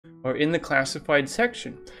or in the classified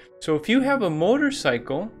section. So if you have a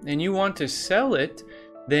motorcycle and you want to sell it,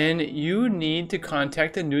 then you need to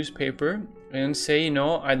contact the newspaper and say, you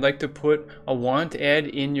know, I'd like to put a want ad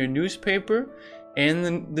in your newspaper.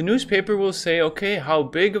 And the newspaper will say, okay, how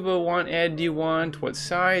big of a want ad do you want? What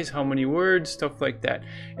size? How many words? Stuff like that.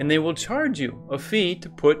 And they will charge you a fee to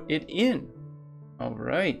put it in. All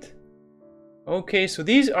right. Okay, so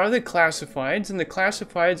these are the classifieds, and the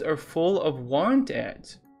classifieds are full of want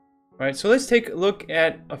ads. All right, so let's take a look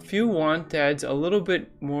at a few want ads a little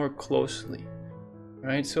bit more closely. All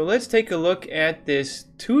right, so let's take a look at this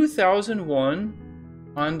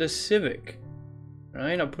 2001 Honda Civic. All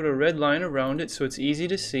right, I'll put a red line around it so it's easy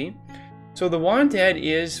to see. So the want ad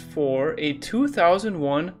is for a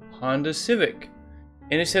 2001 Honda Civic,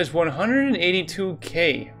 and it says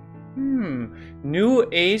 182K. New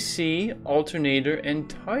AC, alternator, and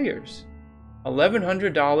tires.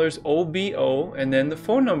 $1,100 OBO, and then the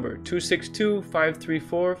phone number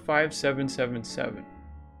 262-534-5777.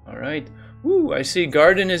 All right. Ooh, I see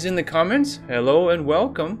Garden is in the comments. Hello and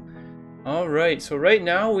welcome. All right, so right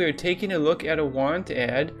now we are taking a look at a want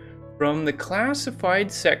ad from the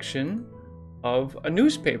classified section of a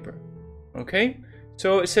newspaper. Okay,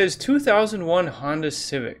 so it says 2001 Honda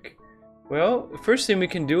Civic. Well, the first thing we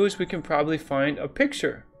can do is we can probably find a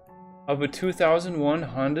picture of a 2001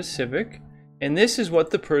 Honda Civic, and this is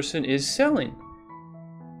what the person is selling.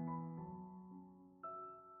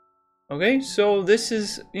 Okay, so this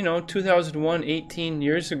is, 2001, 18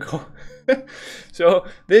 years ago. So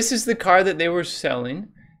this is the car that they were selling,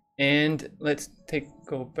 and let's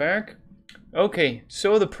go back. Okay,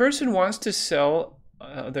 so the person wants to sell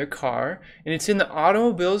their car, and it's in the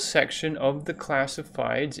automobiles section of the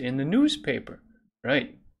classifieds in the newspaper,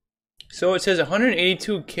 right? So it says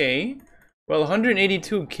 182K. Well,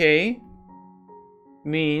 182K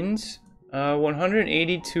means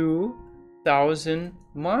 182,000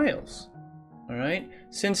 miles. All right,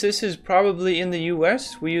 since this is probably in the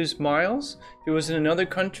US, we use miles. If it was in another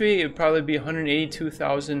country, it would probably be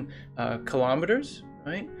 182,000 kilometers,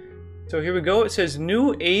 right? So here we go. It says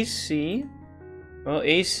new AC. Well,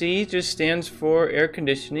 AC just stands for air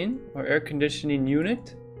conditioning, or air conditioning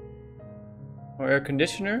unit, or air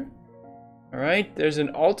conditioner. All right, there's an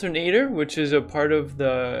alternator, which is a part of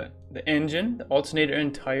the engine, the alternator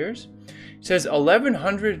and tires. It says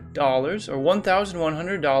 $1,100 or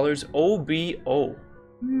 $1,100 OBO.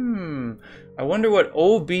 I wonder what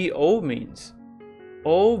OBO means.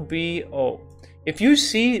 OBO. If you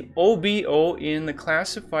see OBO in the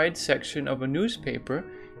classified section of a newspaper,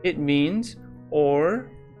 it means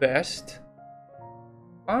or best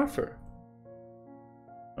offer.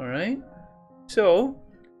 All right, so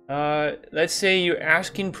let's say your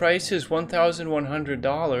asking price is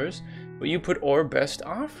 $1,100, but you put or best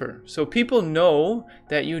offer, so people know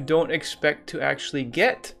that you don't expect to actually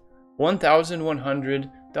get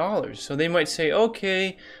 $1,100. So they might say,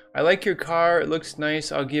 okay, I like your car, it looks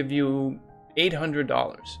nice, I'll give you $800,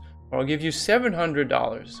 or I'll give you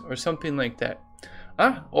 $700, or something like that.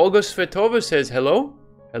 Olga Svetova says hello,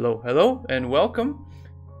 and welcome.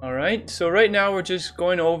 All right, so right now we're just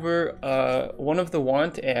going over one of the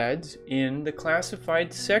want ads in the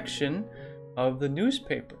classified section of the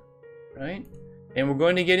newspaper, right? And we're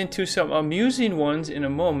going to get into some amusing ones in a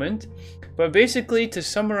moment. But basically, to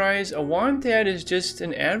summarize, a want ad is just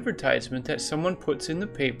an advertisement that someone puts in the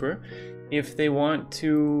paper if they want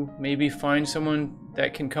to maybe find someone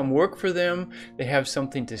that can come work for them, they have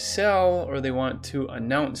something to sell, or they want to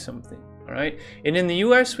announce something. All right, and in the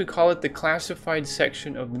US we call it the classified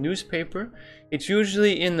section of the newspaper. It's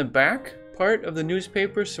usually in the back part of the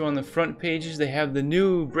newspaper, so on the front pages they have the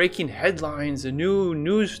new breaking headlines, the new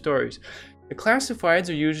news stories. The classifieds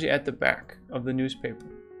are usually at the back of the newspaper.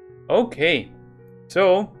 Okay,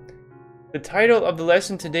 so the title of the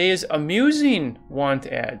lesson today is Amusing Want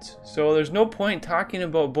Ads. So there's no point talking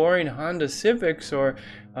about boring Honda Civics or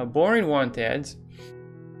boring want ads.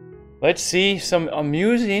 Let's see some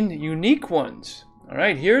amusing, unique ones. All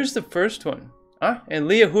right, here's the first one. And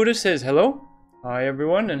Leah Huda says hello. Hi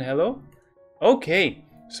everyone, and hello. Okay,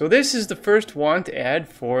 so this is the first want ad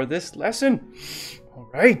for this lesson. All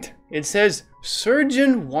right, it says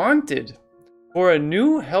surgeon wanted for a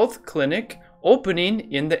new health clinic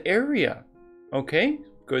opening in the area. Okay,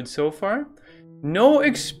 good so far. No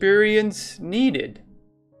experience needed.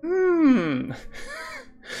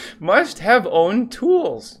 Must have own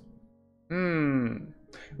tools.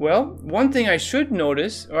 Well, one thing I should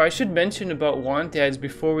notice, or I should mention about want ads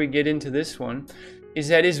before we get into this one, is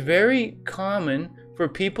that it's very common for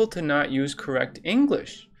people to not use correct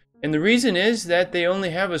English. And the reason is that they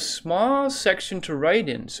only have a small section to write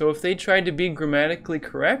in. So if they tried to be grammatically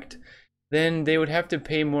correct, then they would have to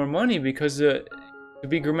pay more money, because to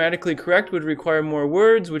be grammatically correct would require more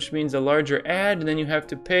words, which means a larger ad, and then you have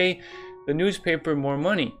to pay the newspaper more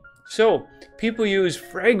money. So people use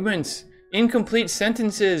fragments, incomplete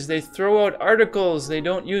sentences, they throw out articles, they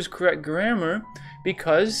don't use correct grammar,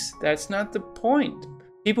 because that's not the point.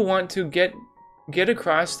 People want to get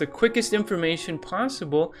across the quickest information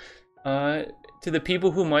possible to the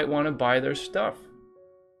people who might want to buy their stuff.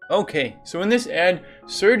 Okay, so in this ad,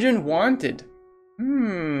 surgeon wanted.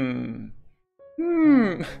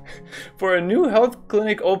 For a new health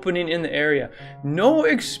clinic opening in the area. No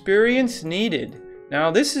experience needed.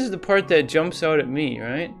 Now this is the part that jumps out at me,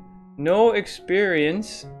 right? No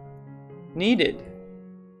experience needed.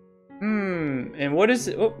 And what is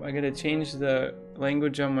it? Oh, I gotta change the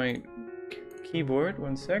language on my keyboard.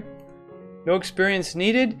 One sec. No experience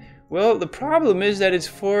needed. Well, the problem is that it's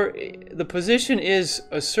for, the position is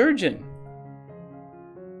a surgeon.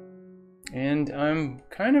 And I'm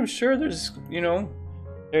kind of sure there's, there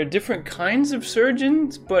are different kinds of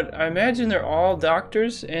surgeons, but I imagine they're all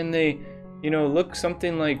doctors, and they, look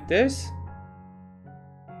something like this.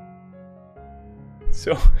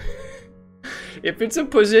 So, if it's a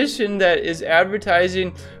position that is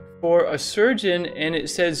advertising for a surgeon and it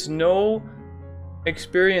says no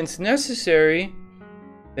experience necessary,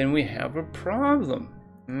 then we have a problem.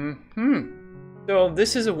 So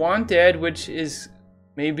this is a want ad, which is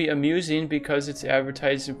maybe amusing because it's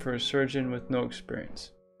advertising for a surgeon with no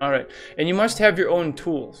experience. Alright, and you must have your own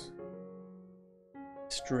tools.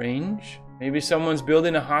 Strange. Maybe someone's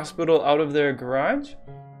building a hospital out of their garage.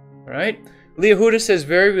 Alright. Leahuda says,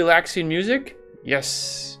 very relaxing music.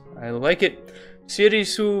 Yes, I like it.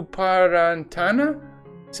 Sirisu Parantana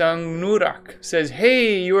Sangnurak says,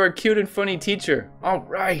 hey, you are a cute and funny teacher.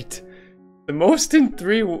 Alright. The most in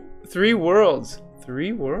three worlds.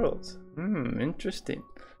 3 worlds. Interesting.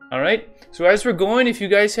 Alright, so as we're going, if you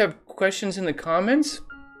guys have questions in the comments,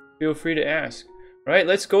 feel free to ask. Alright,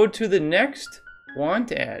 let's go to the next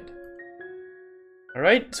want ad.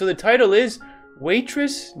 Alright, so the title is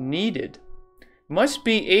Waitress Needed. Must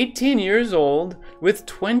be 18 years old with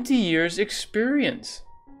 20 years experience.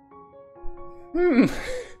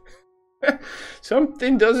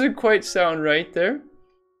 Something doesn't quite sound right there.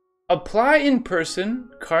 Apply in person,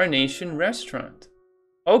 Carnation Restaurant.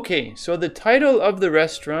 Okay, so the title of the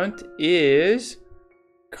restaurant is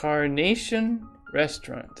Carnation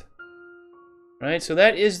Restaurant. Right, so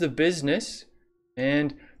that is the business.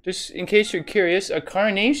 And just in case you're curious, a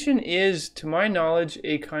carnation is, to my knowledge,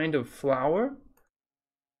 a kind of flower.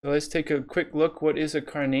 So let's take a quick look. What is a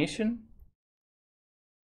carnation?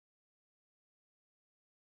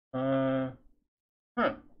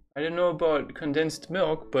 I didn't know about condensed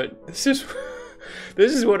milk, but this is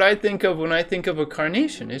this is what I think of when I think of a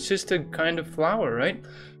carnation. It's just a kind of flower, right?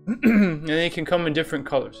 And they can come in different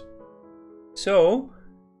colors. So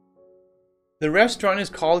the restaurant is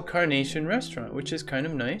called Carnation Restaurant, which is kind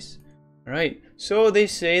of nice. All right, so they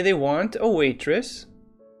say they want a waitress.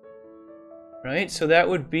 Right, so that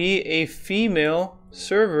would be a female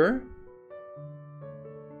server.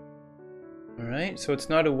 Alright, so it's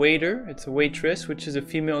not a waiter, it's a waitress, which is a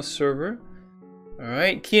female server.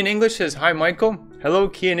 Alright, Key in English says, hi Michael. Hello,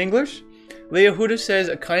 Key in English. Leahuda says,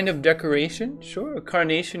 a kind of decoration. Sure, a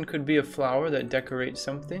carnation could be a flower that decorates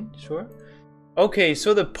something. Sure. Okay,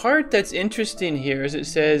 so the part that's interesting here is it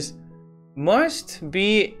says, must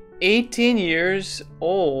be 18 years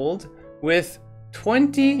old with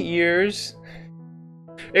 20 years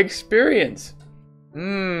experience.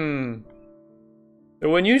 So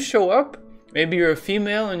when you show up, maybe you're a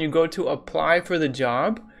female and you go to apply for the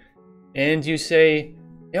job and you say,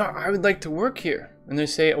 yeah, I would like to work here. And they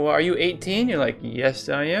say, well, are you 18? You're like, yes,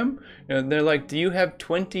 I am. And they're like, do you have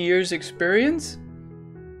 20 years experience?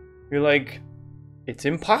 You're like, it's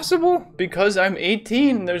impossible because I'm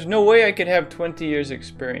 18. There's no way I could have 20 years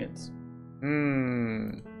experience.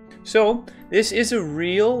 So this is a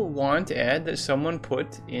real want ad that someone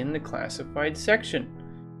put in the classified section.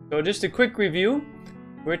 So just a quick review.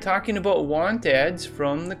 We're talking about want ads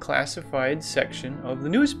from the classified section of the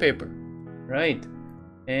newspaper, right?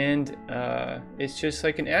 And it's just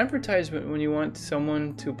like an advertisement when you want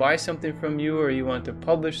someone to buy something from you or you want to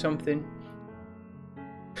publish something.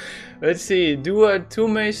 Let's see, Dua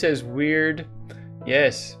Tume says weird.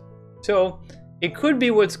 Yes. So it could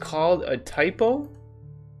be what's called a typo.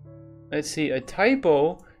 Let's see, a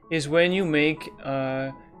typo is when you make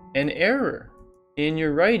an error in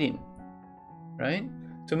your writing, right?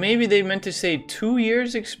 So maybe they meant to say 2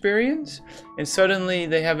 years experience, and suddenly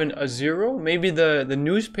they have a 0. Maybe the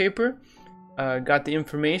newspaper got the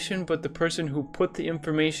information, but the person who put the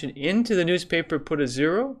information into the newspaper put a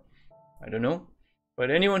 0. I don't know. But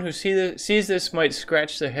anyone who sees this might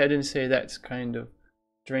scratch their head and say that's kind of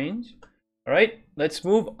strange. All right, let's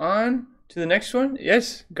move on to the next one.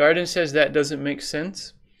 Yes, Garden says that doesn't make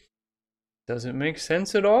sense. Doesn't make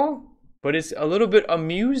sense at all, but it's a little bit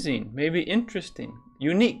amusing, maybe interesting,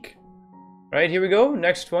 unique. All right, here we go.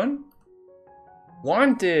 Next one.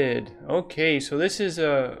 Wanted. Okay, so this is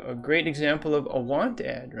a great example of a want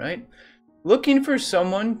ad, right? Looking for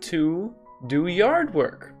someone to do yard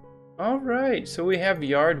work. All right, so we have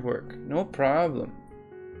yard work, no problem.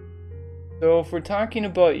 So if we're talking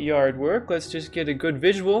about yard work, let's just get a good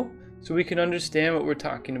visual so we can understand what we're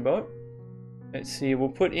talking about. Let's see, we'll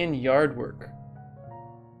put in yard work.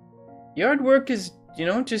 Yard work is, you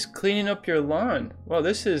know, just cleaning up your lawn. Well,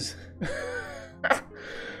 this is...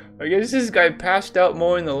 I guess this guy passed out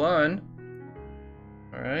mowing the lawn.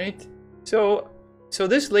 All right. So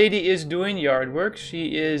this lady is doing yard work.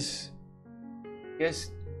 She is, I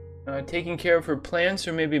guess, taking care of her plants,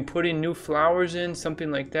 or maybe putting new flowers in,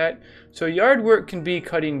 something like that. So yard work can be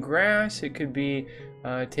cutting grass. It could be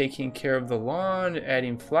taking care of the lawn,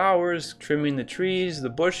 adding flowers, trimming the trees, the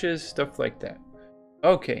bushes, stuff like that.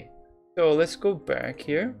 Okay. So let's go back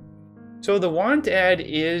here. So the want ad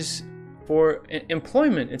is for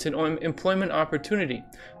employment. It's an employment opportunity.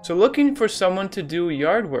 So looking for someone to do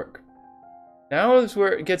yard work. Now is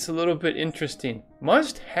where it gets a little bit interesting.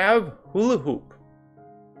 Must have hula hoop.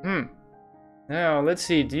 Now let's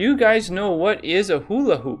see. Do you guys know what is a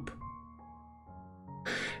hula hoop?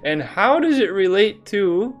 And how does it relate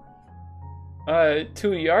to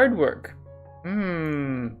yard work?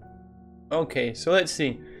 Okay, so let's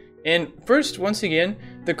see. And first, once again,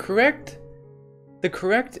 the correct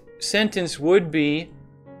sentence would be,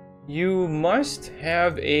 you must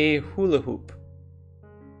have a hula hoop.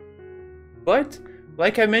 But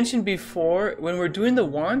like I mentioned before, when we're doing the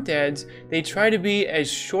want ads, they try to be as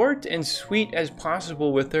short and sweet as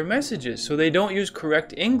possible with their messages, so they don't use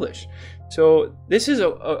correct English. So this is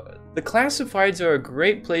the classifieds are a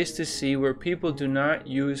great place to see where people do not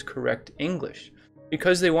use correct English,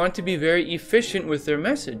 because they want to be very efficient with their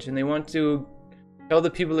message and they want to tell the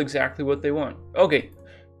people exactly what they want. Okay,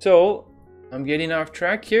 so I'm getting off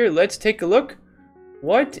track here. Let's take a look.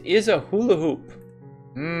 What is a hula hoop?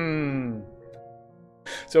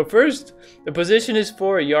 So first, the position is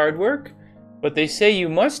for yard work, but they say you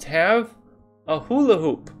must have a hula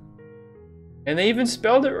hoop. And they even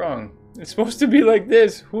spelled it wrong. It's supposed to be like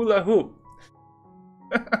this, hula hoop.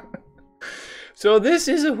 So this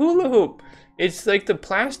is a hula hoop. It's like the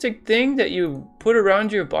plastic thing that you put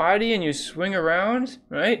around your body and you swing around,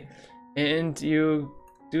 right? And you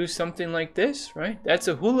do something like this, right? That's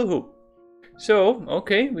a hula hoop. So,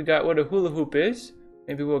 okay, we got what a hula hoop is.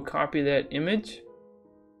 Maybe we'll copy that image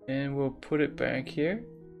and we'll put it back here.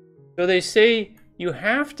 So they say you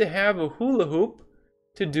have to have a hula hoop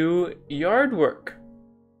to do yard work.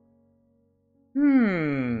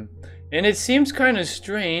 And it seems kind of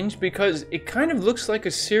strange because it kind of looks like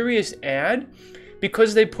a serious ad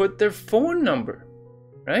because they put their phone number,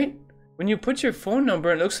 right? When you put your phone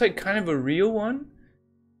number, it looks like kind of a real one.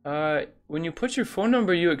 When you put your phone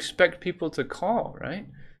number, you expect people to call, right?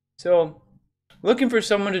 So, looking for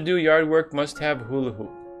someone to do yard work must have hula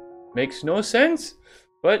hoop. Makes no sense,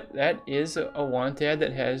 but that is a want ad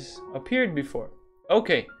that has appeared before.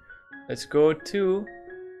 Okay, let's go to...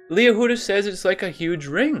 Leah Huda says it's like a huge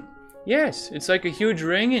ring. Yes, it's like a huge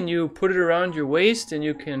ring and you put it around your waist and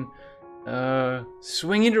you can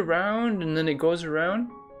swing it around and then it goes around.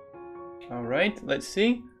 Alright, let's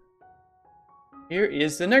see. Here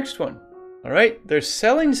is the next one. Alright, they're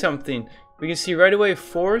selling something. We can see right away,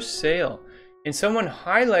 for sale. And someone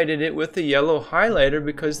highlighted it with the yellow highlighter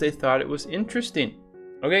because they thought it was interesting.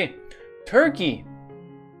 Okay, turkey.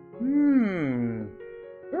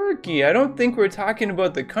 Turkey. I don't think we're talking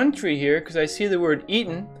about the country here because I see the word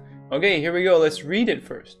eaten. Okay, here we go. Let's read it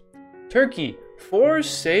first. Turkey, for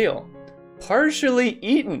sale. Partially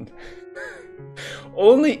eaten.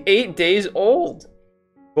 Only 8 days old.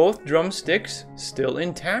 Both drumsticks still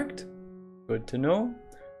intact. Good to know.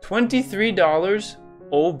 $23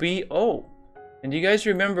 OBO. And do you guys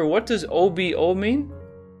remember, what does OBO mean?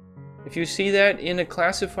 If you see that in a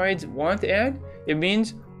classified want ad, it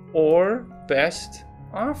means or best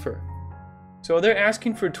offer. So they're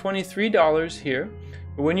asking for $23 here.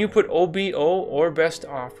 But when you put OBO or best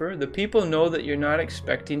offer, the people know that you're not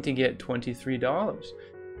expecting to get $23.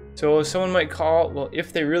 So someone might call, well,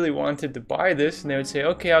 if they really wanted to buy this, and they would say,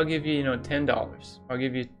 okay, I'll give you, you know, $10. I'll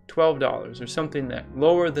give you $12 or something that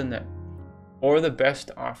lower than that, or the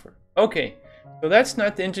best offer. Okay, so that's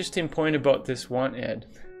not the interesting point about this want ad.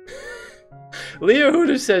 Leah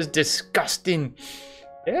Huda says, disgusting.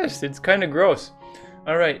 Yes, it's kind of gross.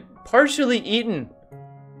 All right, partially eaten.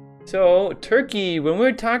 So, turkey. When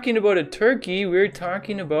we're talking about a turkey, we're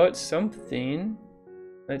talking about something.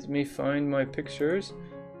 Let me find my pictures.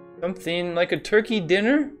 Something like a turkey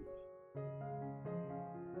dinner.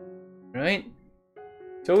 Right?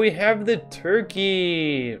 So we have the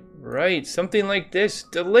turkey. Right, something like this.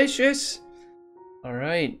 Delicious. All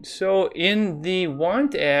right, so in the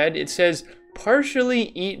want ad, it says partially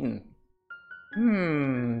eaten.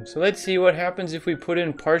 So let's see what happens if we put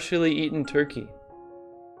in partially eaten turkey.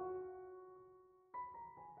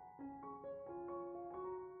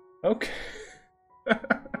 Okay.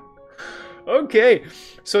 Okay,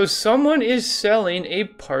 so someone is selling a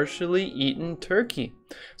partially eaten turkey.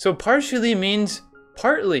 So partially means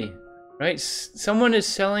partly, right? Someone is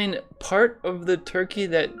selling part of the turkey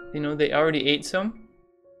that, you know, they already ate some.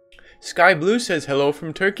 Sky Blue says hello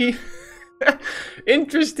from Turkey.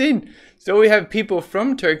 Interesting. So we have people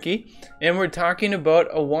from Turkey, and we're talking about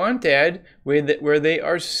a want ad where they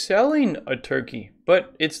are selling a turkey,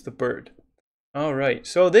 but it's the bird. All right,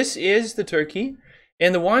 so this is the turkey,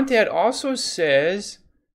 and the want ad also says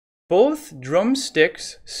both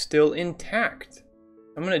drumsticks still intact.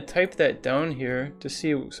 I'm going to type that down here to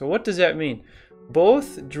see. So what does that mean?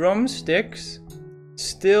 Both drumsticks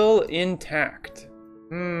still intact.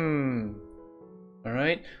 All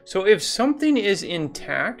right, so if something is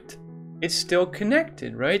intact, it's still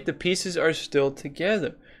connected, right? The pieces are still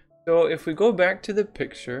together. So if we go back to the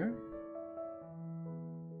picture,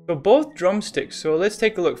 so both drumsticks. So let's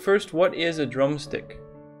take a look. First, what is a drumstick?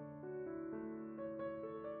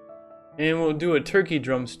 And we'll do a turkey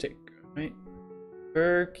drumstick, right?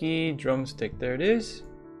 Turkey drumstick. There it is.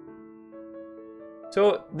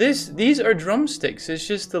 So these are drumsticks. It's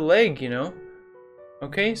just the leg, you know.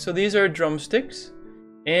 Okay, so these are drumsticks,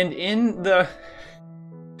 and in the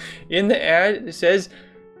ad it says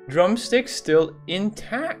drumsticks still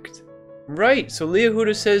intact. Right, so Leah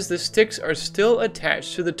Huda says the sticks are still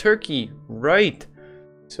attached to the turkey. Right.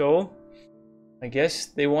 So I guess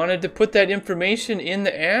they wanted to put that information in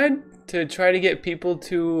the ad to try to get people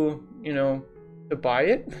to, you know, to buy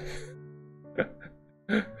it.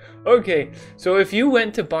 Okay, so if you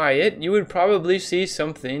went to buy it, you would probably see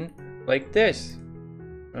something like this.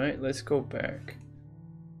 All right, let's go back.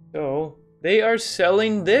 So they are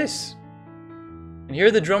selling this. And here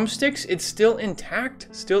are the drumsticks. It's still intact,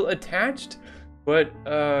 still attached, but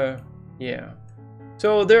yeah.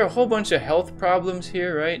 So there are a whole bunch of health problems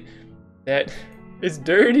here, right? That it's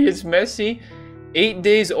dirty, it's messy, 8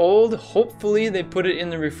 days old. Hopefully they put it in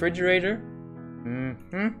the refrigerator.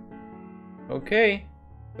 Okay,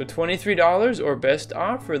 so $23 or best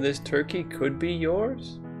offer. This turkey could be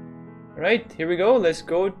yours. All right, here we go. Let's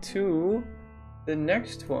go to the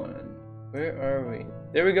next one. Where are we?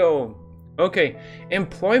 There we go. Okay,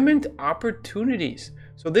 employment opportunities.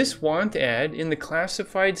 So this want ad in the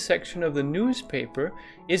classified section of the newspaper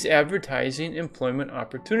is advertising employment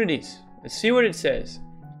opportunities. Let's see what it says.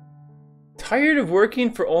 Tired of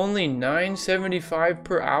working for only $9.75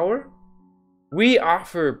 per hour? We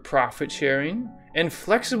offer profit sharing and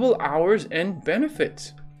flexible hours and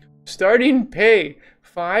benefits. Starting pay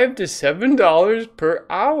 $5 to $7 per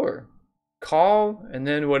hour. Call and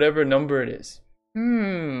then whatever number it is.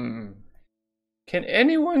 Can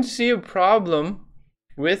anyone see a problem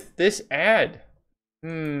with this ad?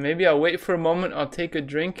 Maybe I'll wait for a moment. I'll take a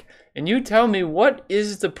drink and you tell me, what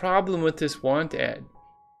is the problem with this want ad?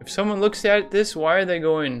 If someone looks at this, why are they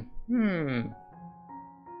going, All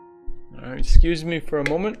right, excuse me for a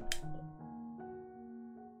moment.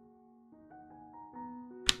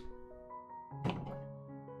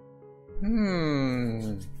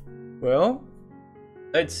 Well,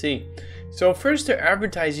 let's see. So first they're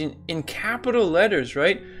advertising in capital letters,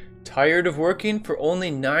 right? Tired of working for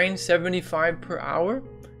only $9.75 per hour?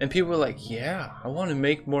 And people are like, yeah, I want to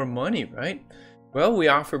make more money, right? Well, we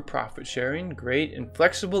offer profit sharing, great, and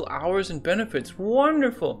flexible hours and benefits.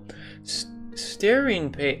 Wonderful.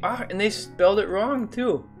 Staring pay. And they spelled it wrong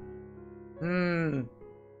too.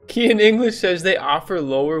 Key in English says they offer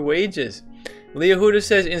lower wages. Leah Huda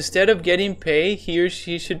says instead of getting pay, he or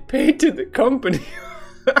she should pay to the company.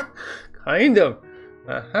 Kind of.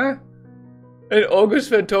 And Olga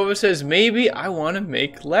Svetova says maybe I want to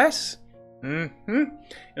make less. And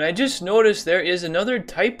I just noticed there is another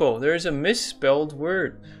typo. There is a misspelled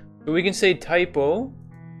word. So we can say typo.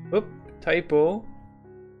 Typo.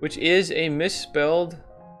 which is a misspelled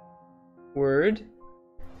word.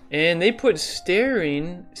 And they put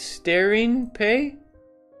staring pay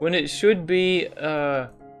when it should be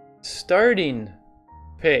starting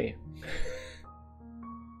pay.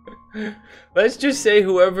 Let's just say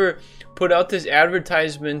whoever put out this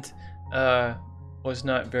advertisement was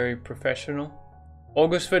not very professional.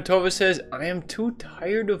 Olga Svetova says, I am too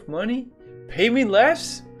tired of money. Pay me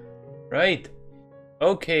less? Right.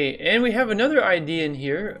 Okay, and we have another idea in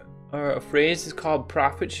here. A phrase is called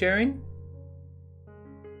profit sharing.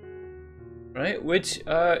 Right, which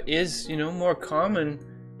is, you know, more common,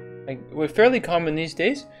 fairly common these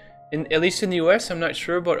days. At least in the US, I'm not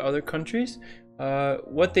sure about other countries.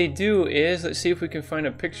 What they do is, let's see if we can find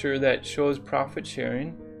a picture that shows profit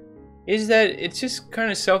sharing, is that it's just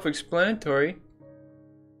kind of self-explanatory.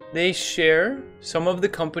 They share some of the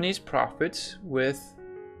company's profits with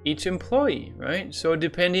each employee, right? So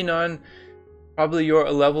depending on probably your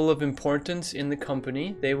level of importance in the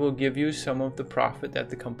company, they will give you some of the profit that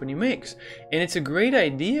the company makes. And it's a great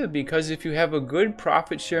idea because if you have a good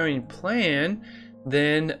profit sharing plan,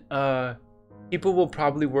 then people will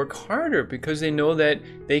probably work harder because they know that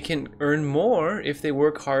they can earn more if they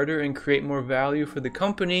work harder and create more value for the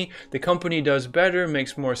company. The company does better,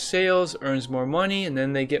 makes more sales, earns more money, and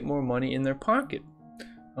then they get more money in their pocket.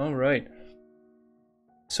 All right.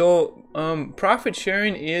 So profit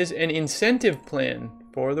sharing is an incentive plan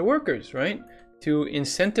for the workers, right? To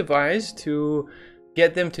incentivize, to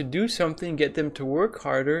get them to do something, get them to work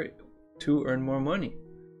harder to earn more money.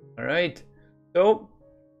 All right. So,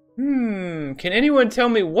 can anyone tell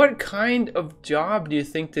me what kind of job do you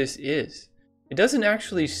think this is? It doesn't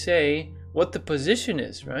actually say what the position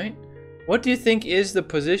is, right? What do you think is the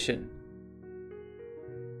position?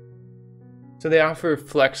 So they offer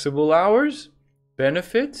flexible hours,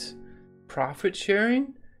 benefits, profit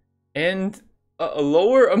sharing, and a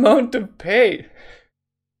lower amount of pay.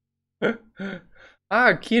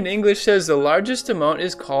 Keen English says the largest amount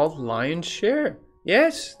is called lion's share.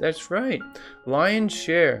 Yes, that's right. Lion's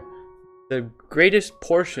share. The greatest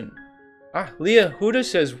portion. Leah Huda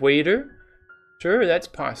says waiter. Sure, that's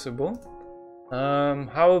possible.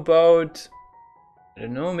 How about, I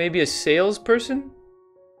don't know, maybe a salesperson?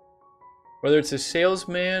 Whether it's a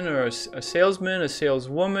salesman or a salesman, a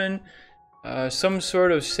saleswoman, some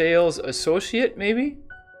sort of sales associate, maybe?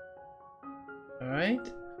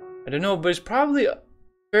 Alright. I don't know, but it's probably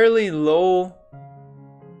fairly low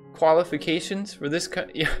qualifications for this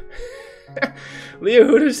kind. Yeah. Leah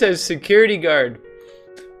Huda says security guard.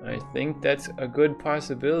 I think that's a good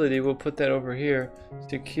possibility. We'll put that over here.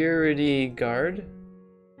 Security guard.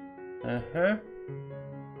 That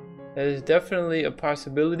is definitely a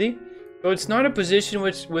possibility. So it's not a position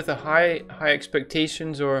with a high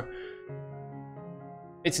expectations, or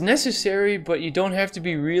it's necessary, but you don't have to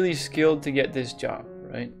be really skilled to get this job,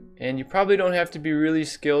 right? And you probably don't have to be really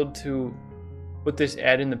skilled to put this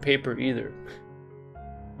ad in the paper either.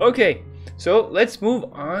 Okay, so let's move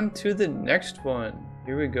on to the next one.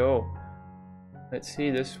 Here we go. Let's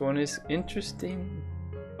see, this one is interesting.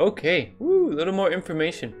 Okay, a little more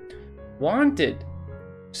information. Wanted.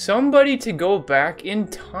 Somebody to go back in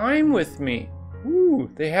time with me.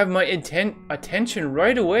 They have my attention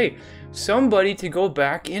right away. Somebody to go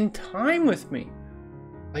back in time with me.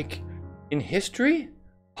 Like in history?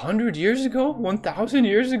 100 years ago? 1,000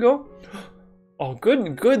 years ago? Oh,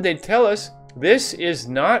 good. They tell us this is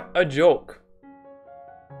not a joke.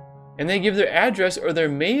 And they give their address or their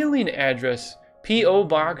mailing address. P.O.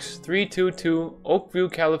 Box 322,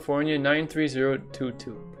 Oakview, California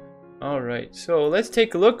 93022. Alright, so let's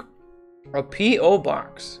take a look. A P.O.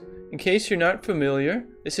 Box. In case you're not familiar,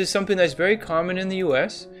 this is something that's very common in the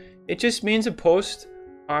US. It just means a post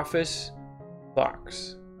office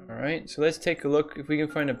box. Alright, so let's take a look if we can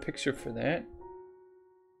find a picture for that.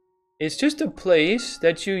 It's just a place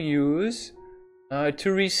that you use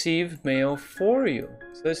to receive mail for you.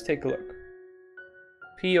 So let's take a look.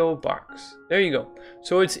 P.O. Box. There you go.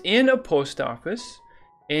 So it's in a post office,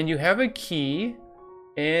 and you have a key,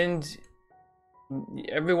 and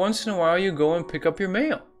every once in a while you go and pick up your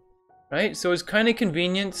mail. Right? So it's kind of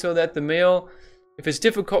convenient so that the mail, if it's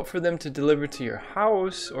difficult for them to deliver to your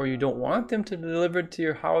house, or you don't want them to deliver to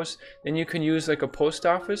your house, then you can use like a post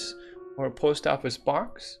office or a post office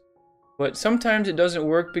box. But sometimes it doesn't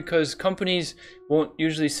work because companies won't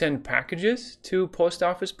usually send packages to post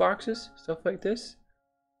office boxes, stuff like this.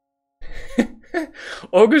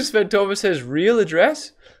 Olga Svetova says real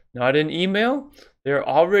address, not an email. They're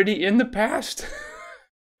already in the past.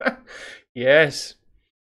 Yes.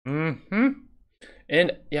 And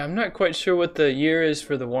yeah, I'm not quite sure what the year is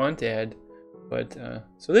for the want ad. But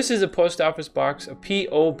so this is a post office box, a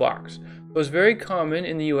P.O. box. So it's very common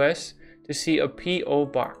in the US to see a P.O.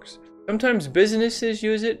 box. Sometimes businesses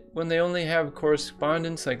use it when they only have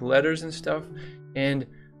correspondence like letters and stuff. And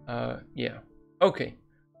yeah. Okay.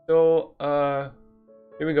 So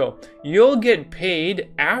here we go. You'll get paid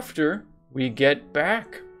after we get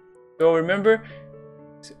back. So remember,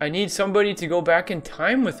 I need somebody to go back in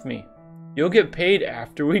time with me. You'll get paid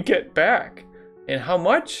after we get back. And how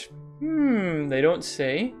much? They don't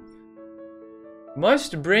say.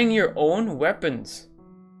 Must bring your own weapons.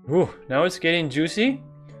 Ooh, now it's getting juicy.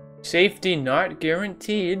 Safety not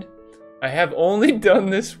guaranteed. I have only done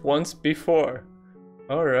this once before.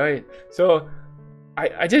 Alright, so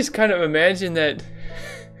I just kind of imagine that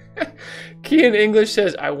Key in English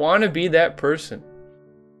says, I want to be that person.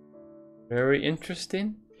 Very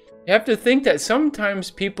interesting. You have to think that sometimes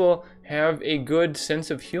people have a good sense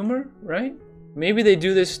of humor, right? Maybe they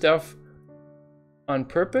do this stuff on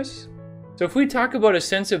purpose. So if we talk about a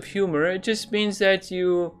sense of humor, it just means that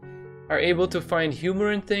you are able to find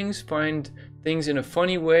humor in things, find things in a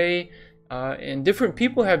funny way, and different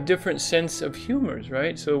people have different sense of humors,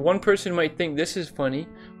 right? So one person might think this is funny,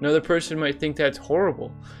 another person might think that's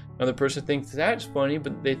horrible. Another person thinks that's funny,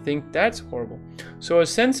 but they think that's horrible. So a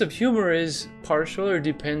sense of humor is partial or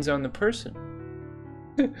depends on the person.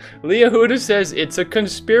 Leah Huda says, it's a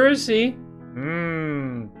conspiracy.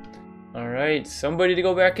 Alright, somebody to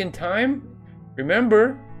go back in time.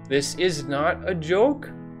 Remember, this is not a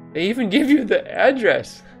joke. They even give you the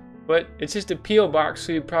address. But it's just a P.O. box,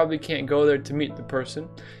 so you probably can't go there to meet the person.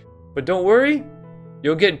 But don't worry,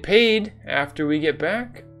 you'll get paid after we get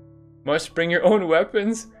back. Must bring your own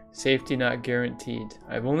weapons. Safety not guaranteed.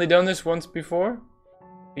 I've only done this once before.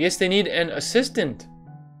 I guess they need an assistant.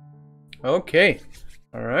 Okay.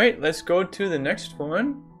 Alright, let's go to the next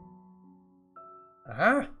one.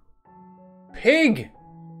 Aha. Pig.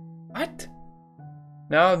 What?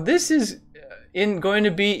 Now this is going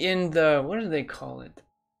to be in the, what do they call it?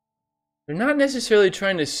 They're not necessarily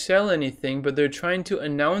trying to sell anything, but they're trying to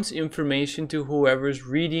announce information to whoever's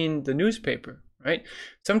reading the newspaper, right?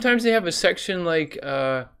 Sometimes they have a section like,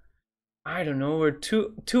 I don't know, where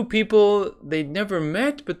two people, they'd never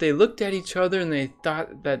met, but they looked at each other and they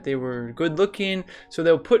thought that they were good looking. So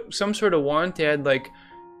they'll put some sort of want ad like,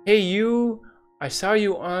 hey you, I saw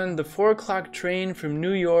you on the 4 o'clock train from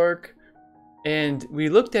New York and we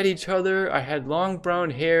looked at each other. I had long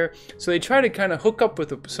brown hair. So they try to kind of hook up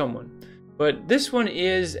with someone. But this one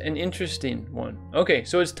is an interesting one. Okay,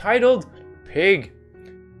 so it's titled Pig.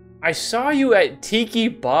 I saw you at Tiki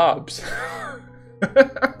Bob's.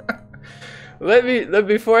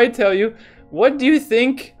 Before I tell you, what do you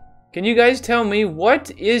think? Can you guys tell me, what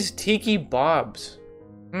is Tiki Bob's?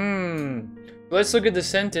 Let's look at the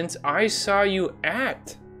sentence. I saw you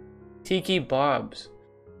at Tiki Bob's.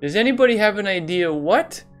 Does anybody have an idea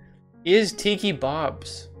what is Tiki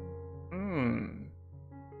Bob's?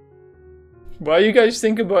 While you guys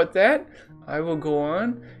think about that, I will go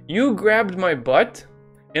on. You grabbed my butt,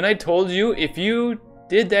 and I told you if you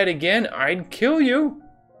did that again, I'd kill you.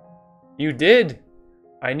 You did.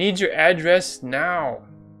 I need your address now.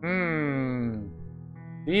 Vera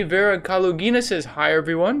Kalugina says, hi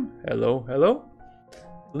everyone. Hello, hello.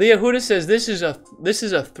 Leah Huda says, this is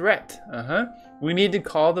a threat. We need to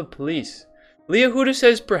call the police. Leah Huda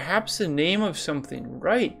says, perhaps the name of something.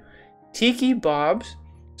 Right. Tiki Bob's.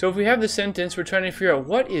 So if we have the sentence, we're trying to figure out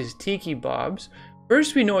what is Tiki Bob's.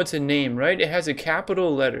 First, we know it's a name, right? It has a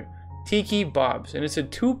capital letter. Tiki Bob's. And it's a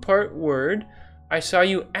two-part word. I saw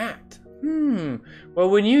you at. Well,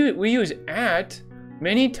 when we use at,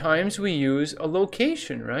 many times we use a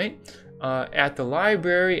location, right? At the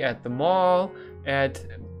library, at the mall, at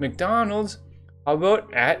McDonald's. How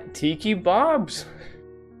about at Tiki Bob's?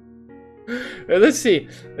 Let's see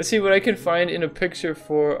what I can find in a picture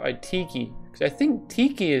for a tiki. Because I think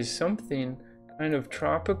tiki is something kind of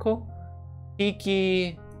tropical.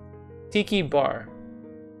 Tiki bar.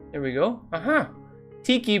 There we go.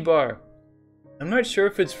 Tiki bar. I'm not sure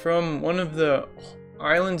if it's from one of the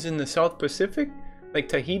islands in the South Pacific, like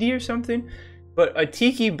Tahiti or something, but a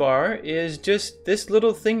tiki bar is just this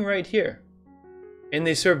little thing right here. And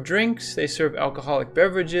they serve drinks, they serve alcoholic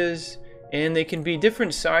beverages, and they can be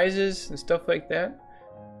different sizes and stuff like that.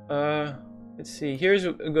 Let's see, here's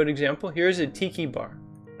a good example. Here's a tiki bar.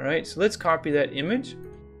 All right, so let's copy that image.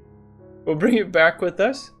 We'll bring it back with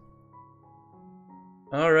us.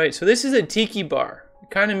 All right, so this is a tiki bar.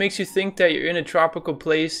 Kind of makes you think that you're in a tropical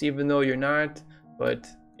place even though you're not, but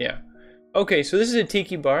yeah. Okay, so this is a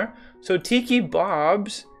tiki bar. So Tiki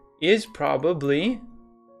Bob's is probably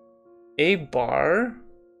a bar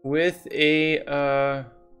with a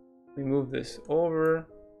Let me move this over.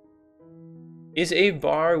 Is a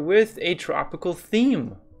bar with a tropical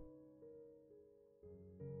theme.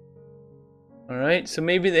 Alright, so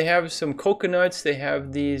maybe they have some coconuts, they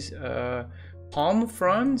have these palm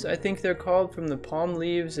fronds, I think they're called, from the palm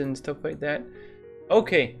leaves and stuff like that.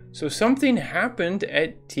 Okay, so something happened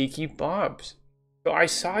at Tiki Bob's. So I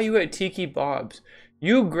saw you at Tiki Bob's.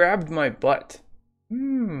 You grabbed my butt.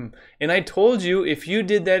 And I told you if you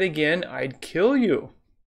did that again, I'd kill you.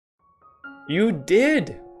 You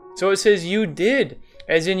did. So it says you did,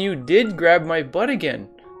 as in you did grab my butt again.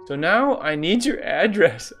 So now I need your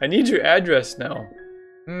address. I need your address now.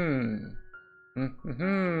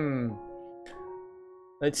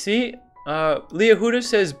 Let's see. Leah Huda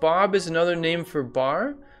says Bob is another name for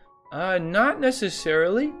bar. Not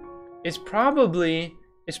necessarily. It's probably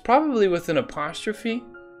with an apostrophe.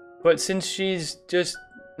 But since she's just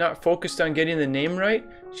not focused on getting the name right,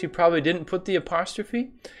 she probably didn't put the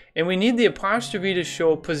apostrophe. And we need the apostrophe to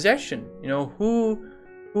show possession. You know,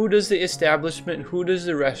 who does the establishment, who does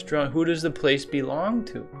the restaurant, who does the place belong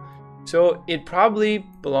to? So it probably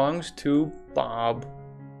belongs to Bob.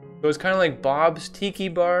 So it's kind of like Bob's Tiki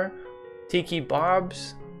Bar, Tiki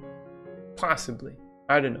Bob's, possibly.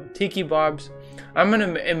 I don't know, Tiki Bob's. I'm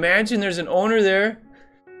gonna imagine there's an owner there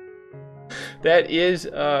that is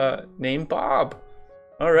named Bob.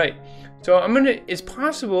 All right, so it's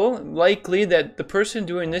possible, likely, that the person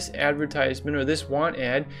doing this advertisement or this want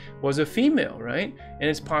ad was a female, right? And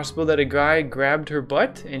it's possible that a guy grabbed her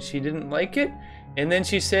butt and she didn't like it. And then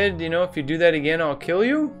she said, you know, if you do that again, I'll kill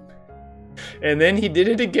you. And then he did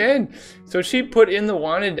it again. So she put in the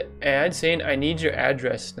wanted ad saying, I need your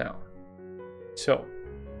address now. So,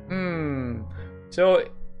 so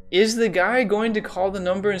is the guy going to call the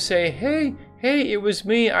number and say, hey, it was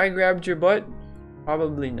me, I grabbed your butt?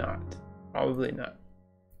 Probably not. Probably not.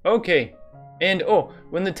 Okay. And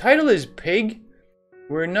when the title is pig,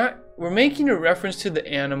 we're making a reference to the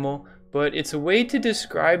animal, but it's a way to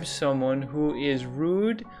describe someone who is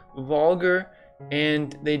rude, vulgar,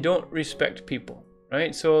 and they don't respect people,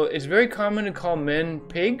 right? So it's very common to call men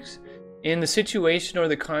pigs in the situation or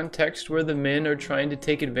the context where the men are trying to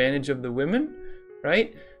take advantage of the women,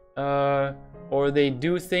 right? Or they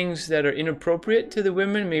do things that are inappropriate to the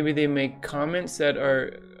women. Maybe they make comments that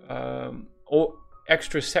are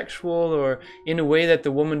extra sexual or in a way that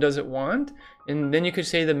the woman doesn't want. And then you could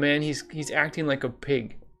say the man, he's acting like a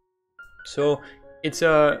pig. So it's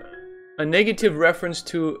a negative reference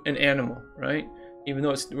to an animal, right? Even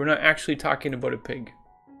though we're not actually talking about a pig.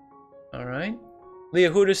 All right.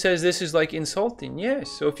 Leah Huda says this is like insulting.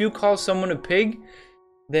 Yes. So if you call someone a pig,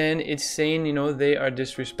 then it's saying, you know, they are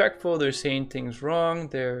disrespectful, they're saying things wrong,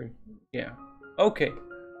 yeah. Okay.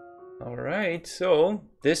 All right, so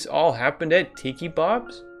this all happened at Tiki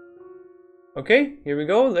Bob's. Okay, here we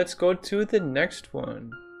go. Let's go to the next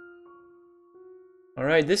one. All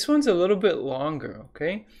right, this one's a little bit longer,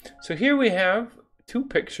 okay? So here we have two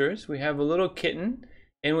pictures. We have a little kitten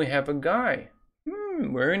and we have a guy.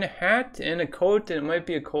 Wearing a hat and a coat, and it might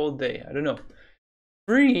be a cold day. I don't know.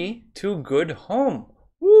 Free to good home.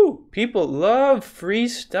 Woo! People love free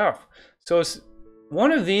stuff. So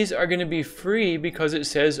one of these are going to be free because it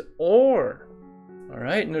says or. All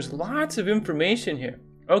right, and there's lots of information here.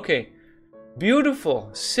 Okay, beautiful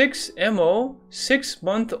 6MO,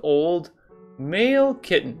 6-month-old male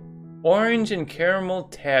kitten. Orange and caramel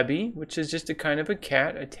tabby, which is just a kind of a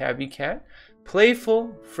cat, a tabby cat.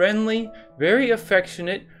 Playful, friendly, very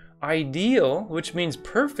affectionate, ideal, which means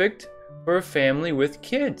perfect for a family with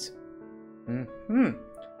kids.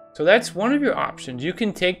 So that's one of your options. You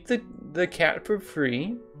can take the cat for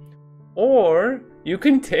free, or you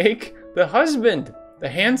can take the husband, the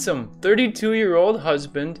handsome 32-year-old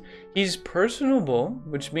husband. He's personable,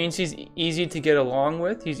 which means he's easy to get along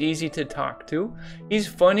with. He's easy to talk to. He's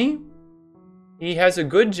funny. He has a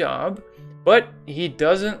good job, but he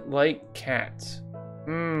doesn't like cats.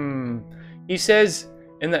 He says,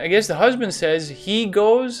 and I guess the husband says, he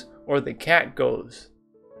goes or the cat goes.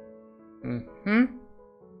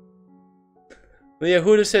 Leah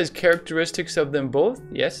Huda says characteristics of them both.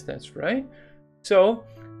 Yes, that's right. So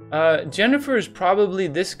Jennifer is probably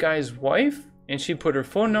this guy's wife, and she put her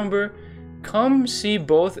phone number. Come see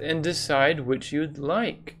both and decide which you'd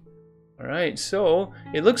like. All right, so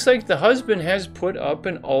it looks like the husband has put up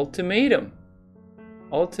an ultimatum.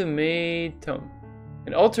 Ultimatum.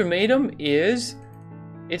 An ultimatum is,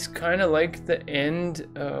 it's kind of like the end,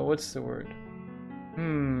 what's the word?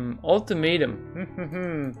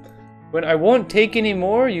 Ultimatum. When I won't take any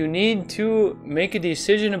more, you need to make a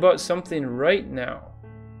decision about something right now.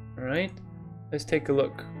 All right, let's take a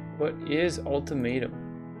look. What is ultimatum?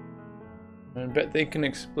 I bet they can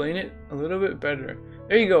explain it a little bit better.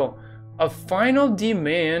 There you go. A final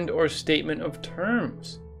demand or statement of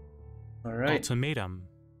terms. All right. Ultimatum.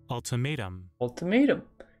 Ultimatum. Ultimatum.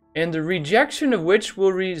 And the rejection of which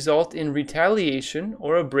will result in retaliation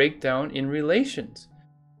or a breakdown in relations.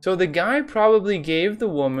 So the guy probably gave the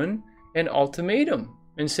woman an ultimatum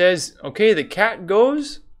and says, okay, the cat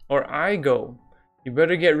goes or I go. You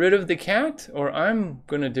better get rid of the cat or I'm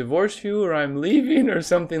going to divorce you or I'm leaving or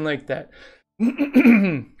something like that.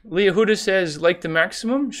 Leahuda says, like the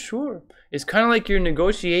maximum? Sure. It's kind of like your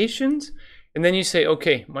negotiations. And then you say,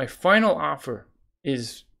 okay, my final offer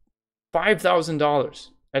is $5,000.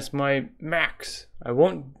 That's my max. I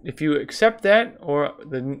won't, if you accept that, or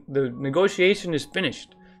the negotiation is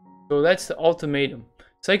finished. So that's the ultimatum.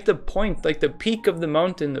 It's like the point, like the peak of the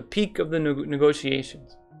mountain, the peak of the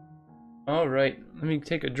negotiations. All right, let me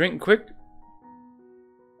take a drink quick.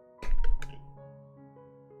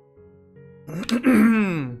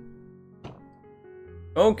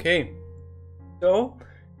 Okay, so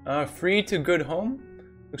free to good home.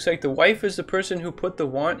 Looks like the wife is the person who put the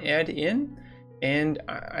want ad in. And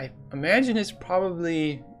I imagine it's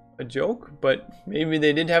probably a joke, but maybe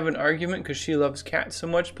they did have an argument because she loves cats so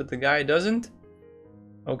much, but the guy doesn't.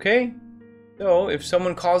 Okay, so if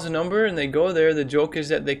someone calls a number and they go there, the joke is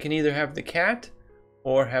that they can either have the cat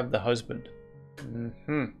or have the husband.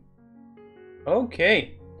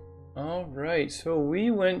 Okay, all right, so we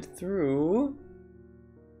went through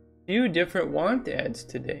a few different want ads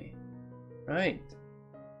today. Right,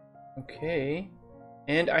 okay.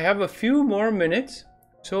 And I have a few more minutes,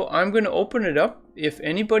 so I'm going to open it up. If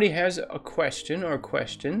anybody has a question or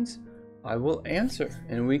questions, I will answer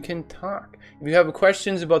and we can talk. If you have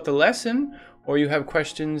questions about the lesson or you have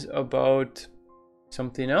questions about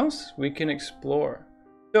something else, we can explore.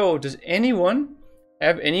 So, does anyone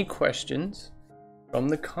have any questions from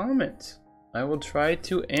the comments? I will try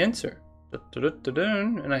to answer.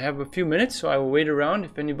 And I have a few minutes, so I will wait around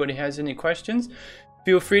if anybody has any questions.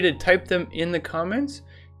 Feel free to type them in the comments,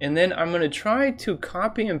 and then I'm going to try to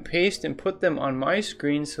copy and paste and put them on my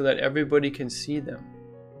screen so that everybody can see them.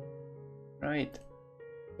 Right.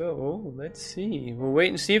 So, let's see. We'll wait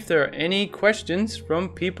and see if there are any questions from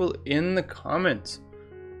people in the comments.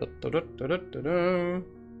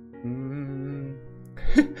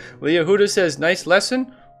 Leahuda says, nice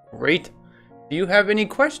lesson. Great. Do you have any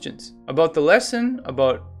questions about the lesson,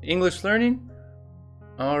 about English learning?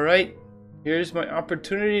 All right. Here's my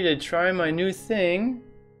opportunity to try my new thing.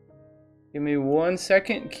 Give me 1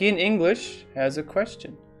 second. Key in English has a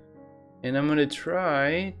question. And I'm going to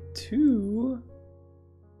try to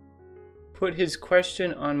put his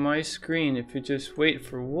question on my screen. If you just wait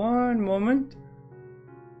for 1 moment.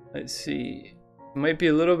 Let's see. It might be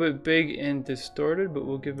a little bit big and distorted, but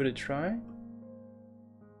we'll give it a try.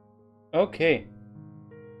 Okay.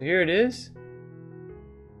 Here it is.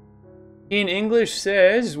 In English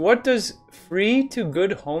says, what does free to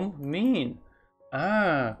good home mean?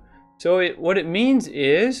 So what it means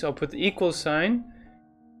is, I'll put the equal sign,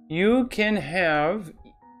 you can have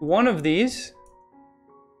one of these,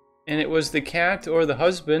 and it was the cat or the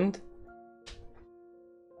husband,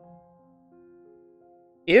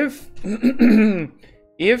 if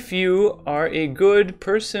if you are a good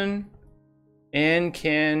person and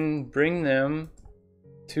can bring them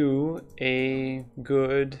to a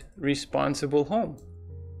good, responsible home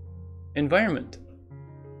environment.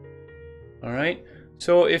 All right.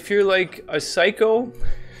 So if you're like a psycho,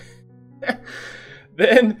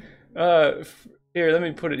 then here, let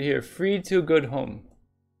me put it here. Free to good home.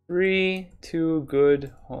 Free to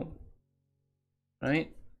good home.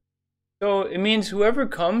 Right. So it means whoever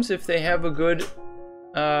comes, if they have a good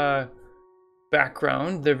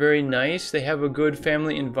background, they're very nice, they have a good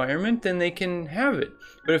family environment, then they can have it.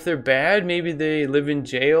 But if they're bad, maybe they live in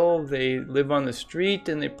jail, they live on the street,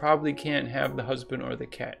 and they probably can't have the husband or the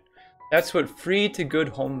cat. That's what free to good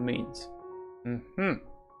home means. All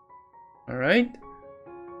right.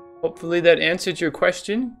 Hopefully that answered your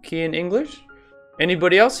question, Key in English.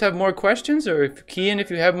 Anybody else have more questions? Or if Key in,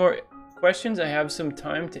 if you have more questions, I have some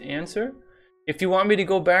time to answer. If you want me to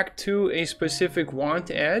go back to a specific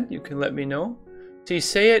want ad, you can let me know. So you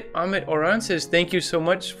say it, Amit Oran says, thank you so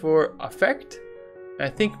much for effect. I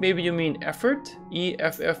think maybe you mean effort,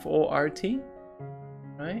 E-F-F-O-R-T,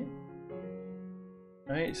 right?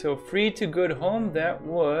 Right, so free to good home, that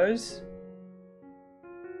was,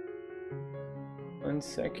 1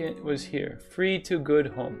 second, was here, free to good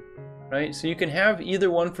home, right? So you can have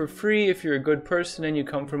either one for free if you're a good person and you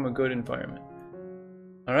come from a good environment.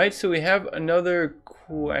 All right, so we have another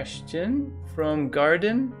question from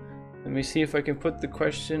Garden. Let me see if I can put the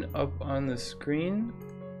question up on the screen.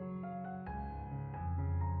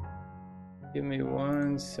 Give me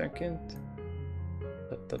 1 second.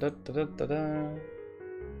 Da, da, da, da, da, da.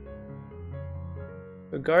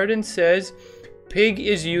 The Garden says, pig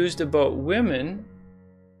is used about women.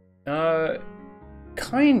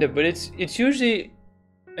 Kind of, but it's usually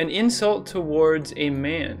an insult towards a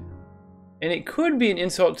man. And it could be an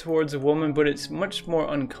insult towards a woman, but it's much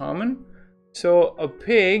more uncommon. So a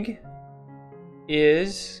pig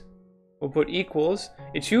is, we'll put equals,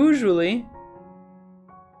 it's usually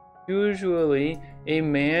a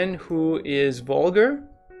man who is vulgar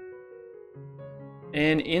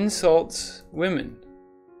and insults women.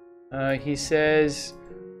 He says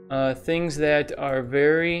things that are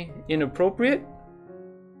very inappropriate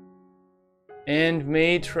and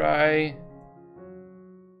may try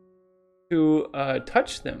to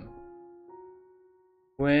touch them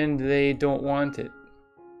when they don't want it.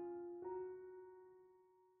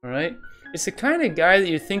 Alright? It's the kind of guy that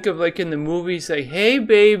you think of like in the movies, like, hey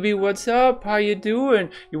baby, what's up? How you doing?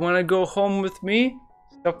 You want to go home with me?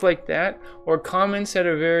 Stuff like that. Or comments that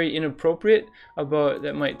are very inappropriate about,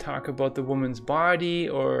 that might talk about the woman's body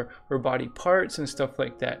or her body parts and stuff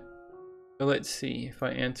like that. So let's see if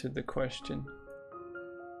I answered the question.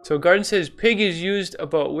 So Garden says pig is used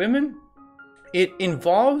about women. It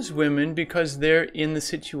involves women because they're in the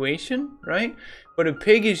situation, right? But a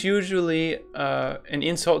pig is usually an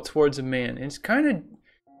insult towards a man. It's kind of,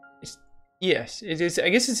 yes, it is. I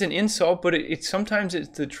guess it's an insult, but it's sometimes it's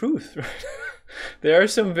the truth, right? There are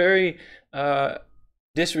some very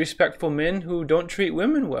disrespectful men who don't treat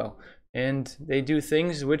women well, and they do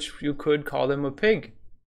things which you could call them a pig.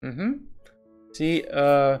 See,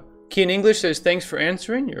 Key in English says, thanks for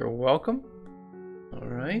answering. You're welcome. All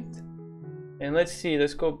right. And let's see,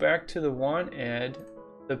 let's go back to the want ad.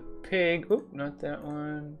 The pig, oh, not that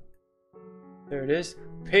one. There it is,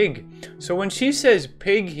 pig. So when she says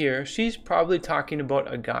pig here, she's probably talking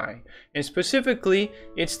about a guy. And specifically,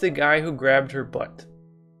 it's the guy who grabbed her butt.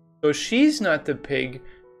 So she's not the pig.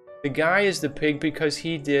 The guy is the pig because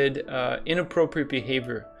he did inappropriate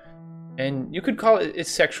behavior. And you could call it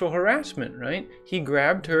sexual harassment, right? He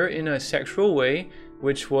grabbed her in a sexual way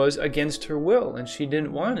which was against her will, and she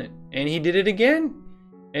didn't want it. And he did it again.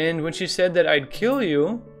 And when she said that I'd kill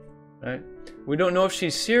you, right? We don't know if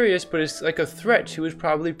she's serious, but it's like a threat. She was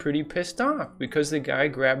probably pretty pissed off because the guy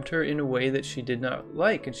grabbed her in a way that she did not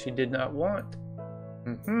like and she did not want.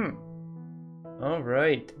 All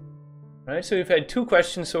right. All right, so we've had 2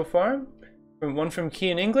 questions so far. One from Key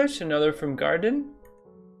in English, another from Garden.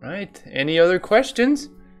 Right, any other questions?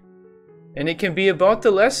 And it can be about the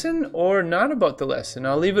lesson or not about the lesson.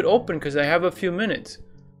 I'll leave it open because I have a few minutes.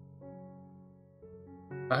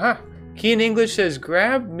 Aha! Key in English says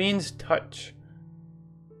grab means touch.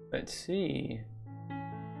 Let's see.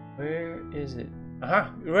 Where is it?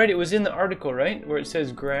 Aha! Right, it was in the article, right? Where it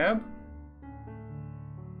says grab.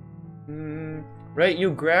 Right, you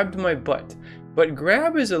grabbed my butt. But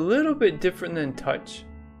grab is a little bit different than touch.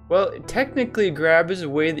 Well, technically grab is a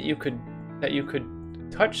way that you could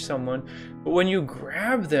touch someone, but when you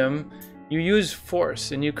grab them, you use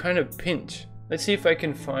force and you kind of pinch. Let's see if I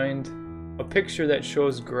can find a picture that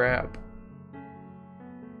shows grab.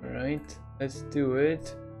 All right, let's do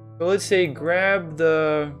it. So let's say grab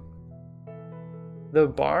the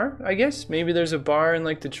bar, I guess. Maybe there's a bar in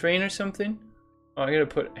like the train or something. Oh, I gotta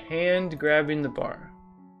put hand grabbing the bar.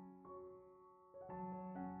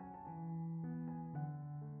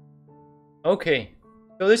 Okay,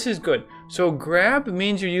 so this is good. So grab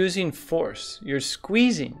means you're using force. You're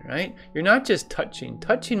squeezing, right? You're not just touching.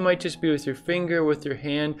 Touching might just be with your finger, with your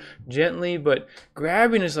hand, gently, but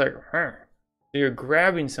grabbing is like, you're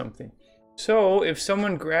grabbing something. So if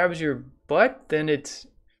someone grabs your butt, then it's,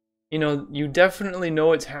 you know, you definitely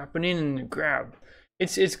know it's happening and you grab.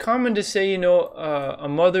 It's common to say, you know, a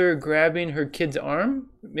mother grabbing her kid's arm,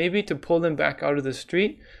 maybe to pull them back out of the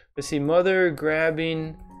street. Let's see, mother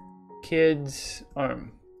grabbing kid's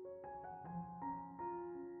arm.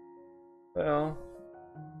 Well,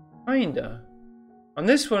 kinda. On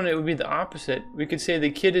this one, it would be the opposite. We could say the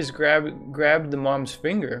kid has grabbed the mom's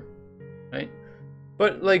finger, right?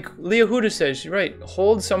 But like Leah Huda says, right,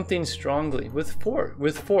 hold something strongly with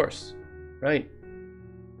force, right?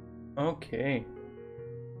 Okay.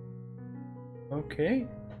 Okay.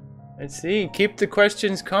 Let's see. Keep the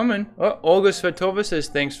questions coming. Oh, Olga Svetova says,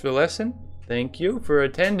 thanks for the lesson. Thank you for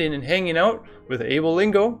attending and hanging out with Able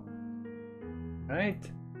Lingo. Right.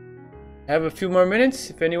 Have a few more minutes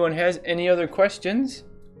if anyone has any other questions.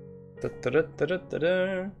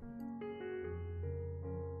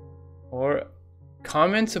 Or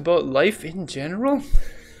comments about life in general.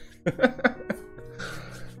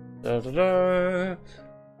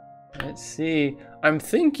 Let's see. I'm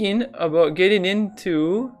thinking about getting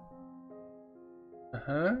into...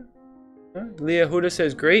 Leah Huda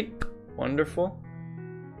says, great. Wonderful.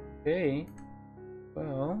 Okay.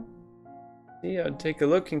 Well, see, I'll take a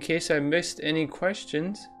look in case I missed any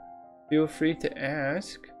questions. Feel free to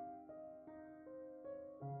ask.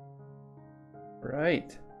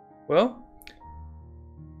 Right. Well,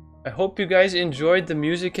 I hope you guys enjoyed the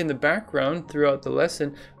music in the background throughout the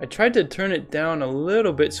lesson. I tried to turn it down a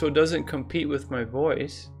little bit so it doesn't compete with my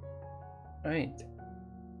voice. Right.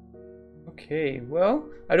 Okay, well,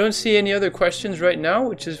 I don't see any other questions right now,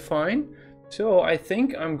 which is fine. So I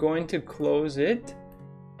think I'm going to close it.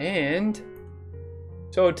 And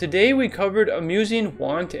so today we covered amusing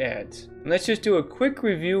want ads. And let's just do a quick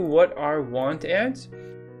review. What are want ads?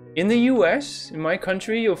 In the US, in my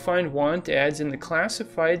country, you'll find want ads in the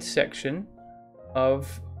classified section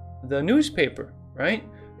of the newspaper, right?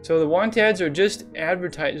 So the want ads are just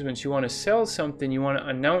advertisements. You want to sell something, you want to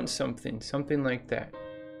announce something, something like that.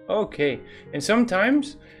 Okay, and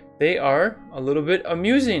sometimes they are a little bit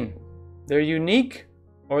amusing. They're unique,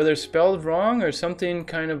 or they're spelled wrong, or something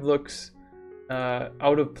kind of looks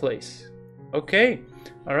out of place. Okay,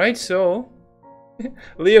 all right, so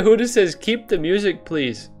Leah Huda says, keep the music,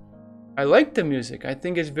 please. I like the music. I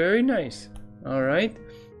think it's very nice. All right.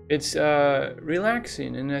 It's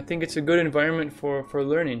relaxing, and I think it's a good environment for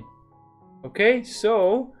learning. Okay,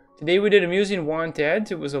 so today we did amusing want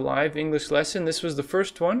ads. It was a live English lesson. This was the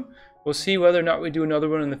first one. We'll see whether or not we do another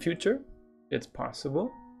one in the future. It's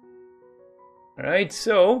possible. All right,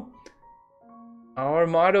 so our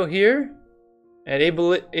motto here at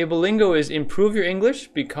Ablelingo is improve your English,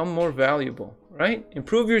 become more valuable. Right?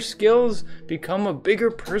 Improve your skills, become a bigger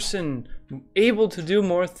person, able to do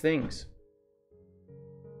more things.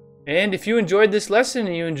 And if you enjoyed this lesson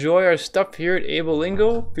and you enjoy our stuff here at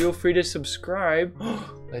Ablelingo, feel free to subscribe.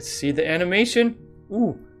 Let's see the animation.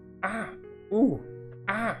 Ooh, ah.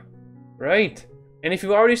 Right. And if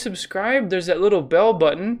you've already subscribed, there's that little bell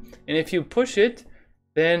button. And if you push it,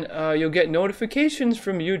 then you'll get notifications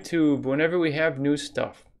from YouTube whenever we have new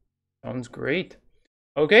stuff. Sounds great.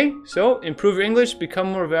 Okay, so improve your English,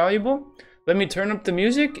 become more valuable. Let me turn up the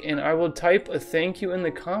music and I will type a thank you in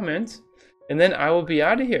the comments, and then I will be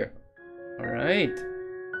out of here. All right.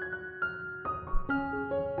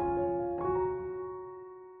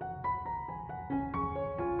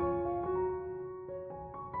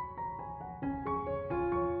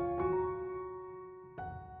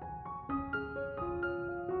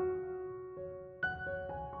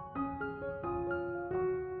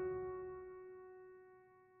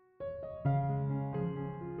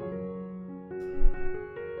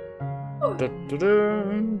 Da, da,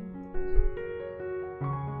 da.